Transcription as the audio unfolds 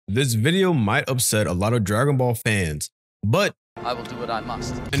This video might upset a lot of Dragon Ball fans, but I will do what I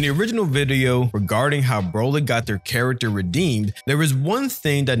must. in the original video regarding how Broly got their character redeemed, there is one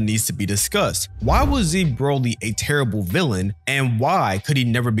thing that needs to be discussed. Why was Z Broly a terrible villain, and why could he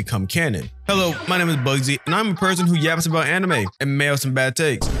never become canon? Hello, my name is Bugsy, and I'm a person who yaps about anime and may have some bad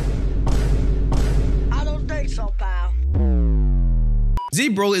takes. I don't think so, pal.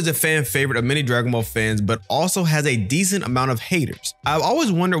 Z Broly is a fan favorite of many Dragon Ball fans, but also has a decent amount of haters. I've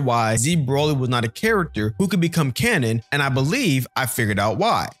always wondered why Z Broly was not a character who could become canon, and I believe I figured out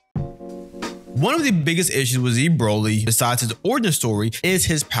why. One of the biggest issues with Z Broly, besides his origin story, is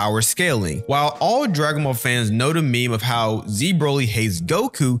his power scaling. While all Dragon Ball fans know the meme of how Z Broly hates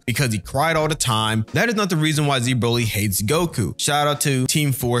Goku because he cried all the time, that is not the reason why Z Broly hates Goku. Shout out to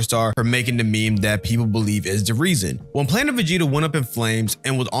Team 4-Star for making the meme that people believe is the reason. When Planet Vegeta went up in flames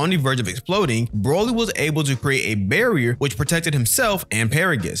and was on the verge of exploding, Broly was able to create a barrier which protected himself and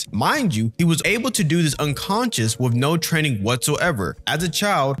Paragus. Mind you, he was able to do this unconscious with no training whatsoever. As a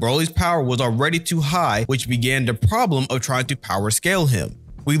child, Broly's power was already too high, which began the problem of trying to power scale him.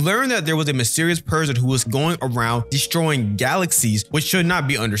 We learned that there was a mysterious person who was going around destroying galaxies, which should not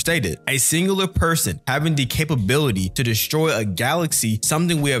be understated. A singular person having the capability to destroy a galaxy,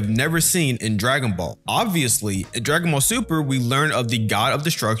 something we have never seen in Dragon Ball. Obviously, in Dragon Ball Super, we learned of the God of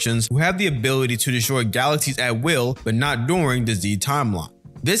Destructions who have the ability to destroy galaxies at will, but not during the Z timeline.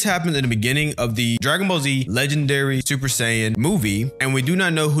 This happened in the beginning of the Dragon Ball Z Legendary Super Saiyan movie, and we do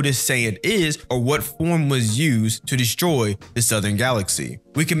not know who this Saiyan is or what form was used to destroy the Southern Galaxy.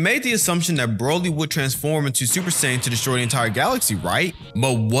 We can make the assumption that Broly would transform into Super Saiyan to destroy the entire galaxy, right?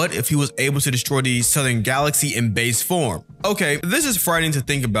 But what if he was able to destroy the Southern Galaxy in base form? Okay, this is frightening to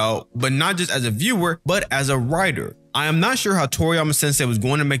think about, but not just as a viewer, but as a writer. I am not sure how Toriyama Sensei was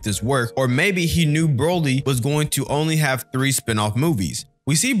going to make this work, or maybe he knew Broly was going to only have 3 spin-off movies.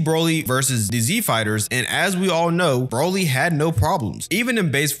 We see Broly versus the Z Fighters, and as we all know, Broly had no problems. Even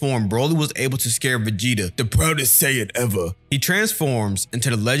in base form, Broly was able to scare Vegeta, the proudest Saiyan ever. He transforms into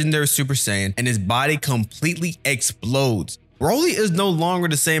the Legendary Super Saiyan, and his body completely explodes. Broly is no longer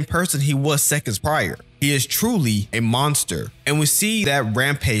the same person he was seconds prior. He is truly a monster, and we see that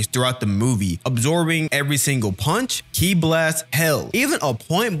rampage throughout the movie, absorbing every single punch, ki blast, hell, even a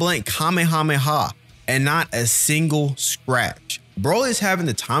point-blank Kamehameha, and not a single scratch. Broly is having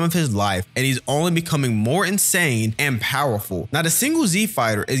the time of his life, and he's only becoming more insane and powerful. Not a single Z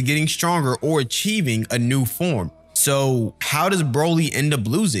fighter is getting stronger or achieving a new form. So how does Broly end up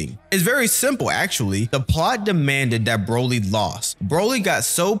losing? It's very simple actually. The plot demanded that Broly lost. Broly got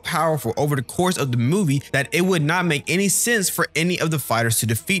so powerful over the course of the movie that it would not make any sense for any of the fighters to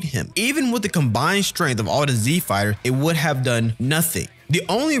defeat him. Even with the combined strength of all the Z fighters, it would have done nothing. The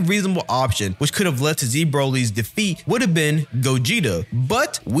only reasonable option which could have led to Z Broly's defeat would have been Gogeta,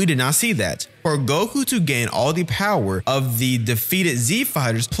 but we did not see that. For Goku to gain all the power of the defeated Z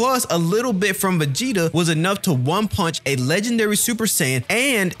fighters plus a little bit from Vegeta was enough to one-punch a legendary Super Saiyan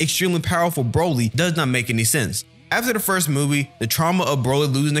and extremely powerful Broly does not make any sense. After the first movie, the trauma of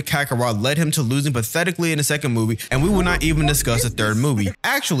Broly losing to Kakarot led him to losing pathetically in the second movie, and we will not even discuss the third movie.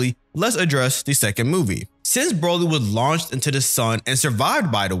 Actually, let's address the second movie. Since Broly was launched into the sun and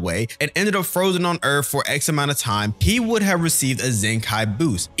survived, by the way, and ended up frozen on Earth for X amount of time, he would have received a Zenkai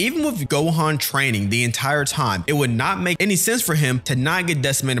boost. Even with Gohan training the entire time, it would not make any sense for him to not get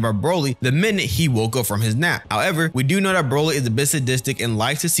decimated by Broly the minute he woke up from his nap. However, we do know that Broly is a bit sadistic and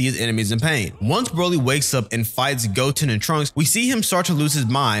likes to see his enemies in pain. Once Broly wakes up and fights Goten and Trunks, we see him start to lose his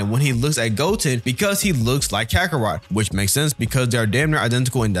mind when he looks at Goten because he looks like Kakarot, which makes sense because they are damn near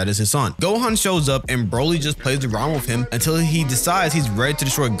identical and that is his son. Gohan shows up and Broly just plays around with him until he decides he's ready to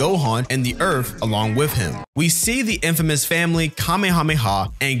destroy Gohan and the Earth along with him. We see the infamous family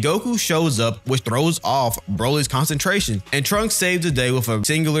Kamehameha, and Goku shows up, which throws off Broly's concentration, and Trunks saves the day with a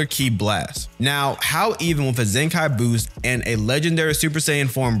singular ki blast. Now, how even with a Zenkai boost and a legendary Super Saiyan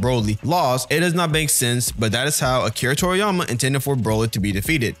form Broly lost, it does not make sense, but that is how Akira Toriyama intended for Broly to be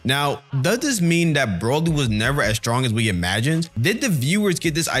defeated. Now, does this mean that Broly was never as strong as we imagined? Did the viewers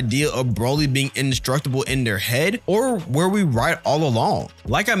get this idea of Broly being indestructible in their head, or were we right all along?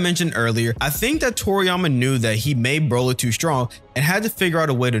 Like I mentioned earlier, I think that Toriyama knew that he made Broly too strong and had to figure out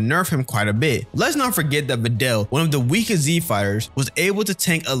a way to nerf him quite a bit. Let's not forget that Videl, one of the weakest Z fighters, was able to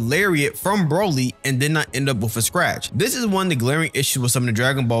tank a lariat from Broly and did not end up with a scratch. This is one of the glaring issues with some of the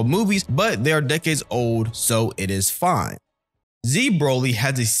Dragon Ball movies, but they are decades old, so it is fine. Z Broly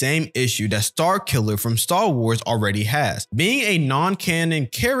has the same issue that Starkiller from Star Wars already has, being a non-canon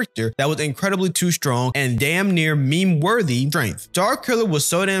character that was incredibly too strong and damn near meme-worthy strength. Starkiller was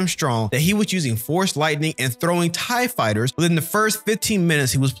so damn strong that he was using Force Lightning and throwing TIE fighters within the first 15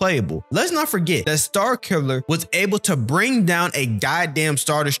 minutes he was playable. Let's not forget that Starkiller was able to bring down a goddamn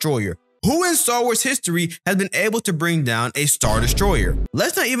Star Destroyer. Who in Star Wars history has been able to bring down a Star Destroyer?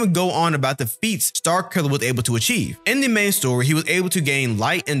 Let's not even go on about the feats Starkiller was able to achieve. In the main story, he was able to gain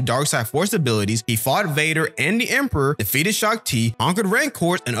light and dark side force abilities. He fought Vader and the Emperor, defeated Shakti, conquered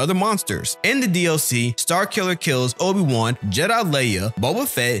Rancors and other monsters. In the DLC, Starkiller kills Obi-Wan, Jedi Leia, Boba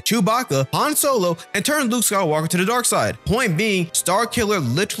Fett, Chewbacca, Han Solo, and turns Luke Skywalker to the dark side. Point being, Starkiller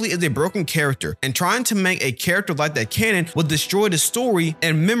literally is a broken character, and trying to make a character like that canon will destroy the story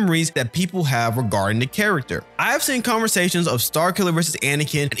and memories that people have regarding the character. I have seen conversations of Starkiller versus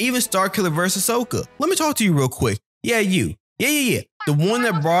Anakin and even Starkiller versus Ahsoka. Let me talk to you real quick. Yeah, you. Yeah. The one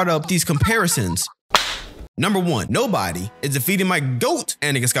that brought up these comparisons. Number 1, nobody is defeating my GOAT,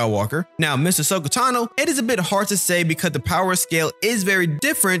 Anakin Skywalker. Now, Mr. Ahsoka Tano, it is a bit hard to say because the power scale is very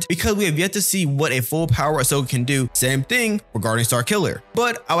different because we have yet to see what a full power Ahsoka can do. Same thing regarding Starkiller.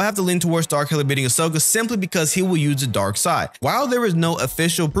 But I will have to lean towards Starkiller beating Ahsoka simply because he will use the dark side. While there is no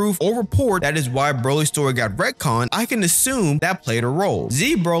official proof or report that is why Broly's story got retconned, I can assume that played a role.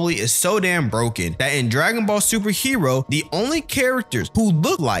 Z Broly is so damn broken that in Dragon Ball Super Hero, the only characters who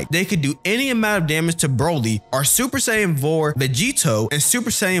look like they could do any amount of damage to Broly are Super Saiyan 4 Vegito and Super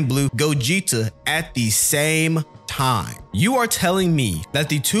Saiyan Blue Gogeta at the same time. You are telling me that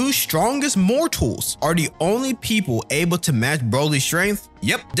the two strongest mortals are the only people able to match Broly's strength?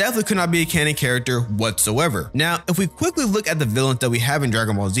 Yep, definitely could not be a canon character whatsoever. Now, if we quickly look at the villains that we have in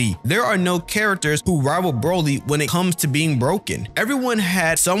Dragon Ball Z, there are no characters who rival Broly when it comes to being broken. Everyone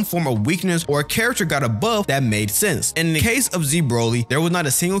had some form of weakness or a character got a buff that made sense. In the case of Z Broly, there was not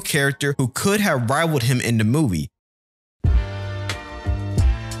a single character who could have rivaled him in the movie.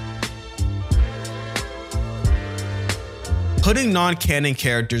 Putting non-canon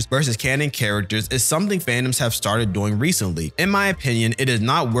characters versus canon characters is something fandoms have started doing recently. In my opinion, it does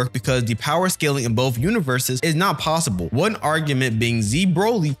not work because the power scaling in both universes is not possible. One argument being Z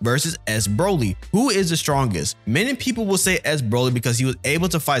Broly versus S Broly. Who is the strongest? Many people will say S Broly because he was able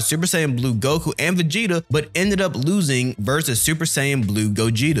to fight Super Saiyan Blue Goku and Vegeta, but ended up losing versus Super Saiyan Blue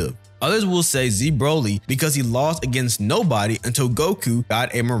Gogeta. Others will say Z Broly because he lost against nobody until Goku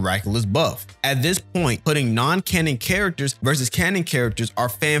got a miraculous buff. At this point, putting non-canon characters versus canon characters are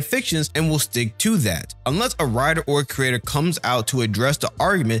fan fictions and will stick to that. Unless a writer or a creator comes out to address the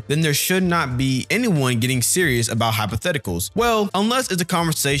argument, then there should not be anyone getting serious about hypotheticals. Well, unless it's a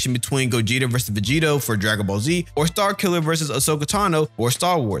conversation between Gogeta versus Vegito for Dragon Ball Z or Starkiller versus Ahsoka Tano for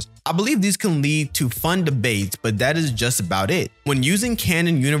Star Wars. I believe these can lead to fun debates, but that is just about it. When using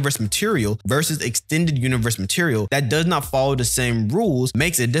canon universe material versus extended universe material that does not follow the same rules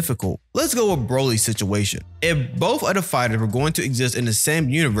makes it difficult. Let's go with Broly's situation. If both other fighters were going to exist in the same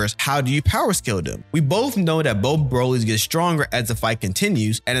universe, how do you power scale them? We both know that both Brolys get stronger as the fight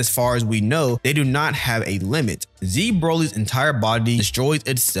continues, and as far as we know, they do not have a limit. Z Broly's entire body destroys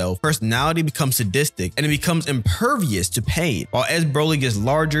itself, personality becomes sadistic, and it becomes impervious to pain, while as Broly gets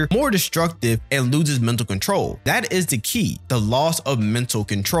larger, more destructive, and loses mental control. That is the key, the loss of mental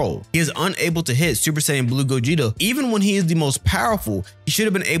control. He is unable to hit Super Saiyan Blue Gogeta. Even when he is the most powerful, he should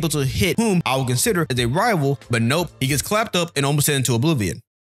have been able to hit whom I would consider as a rival, but nope, he gets clapped up and almost sent into oblivion.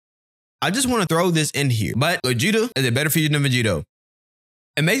 I just want to throw this in here, but Gogeta is a better fusion than Vegito.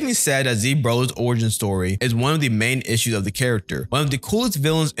 It makes me sad that Z Broly's origin story is one of the main issues of the character, one of the coolest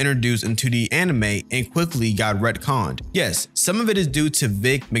villains introduced into the anime and quickly got retconned. Yes, some of it is due to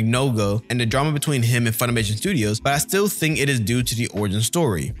Vic Mignogna and the drama between him and Funimation Studios, but I still think it is due to the origin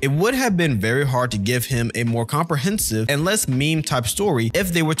story. It would have been very hard to give him a more comprehensive and less meme type story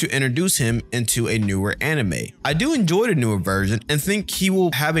if they were to introduce him into a newer anime. I do enjoy the newer version and think he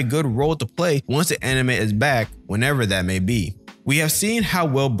will have a good role to play once the anime is back, whenever that may be. We have seen how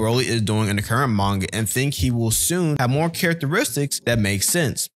well Broly is doing in the current manga and think he will soon have more characteristics that make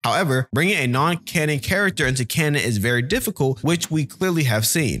sense. However, bringing a non-canon character into canon is very difficult, which we clearly have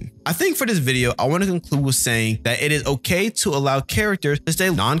seen. I think for this video, I want to conclude with saying that it is okay to allow characters to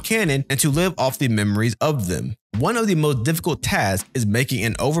stay non-canon and to live off the memories of them. One of the most difficult tasks is making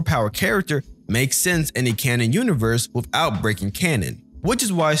an overpowered character make sense in a canon universe without breaking canon, which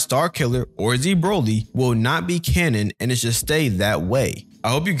is why Starkiller or Z Broly will not be canon and it should stay that way. I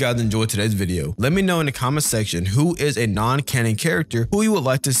hope you guys enjoyed today's video. Let me know in the comment section who is a non-canon character who you would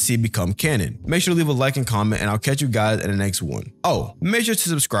like to see become canon. Make sure to leave a like and comment and I'll catch you guys in the next one. Oh, make sure to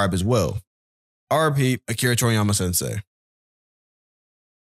subscribe as well. RIP, Akira Toriyama Sensei.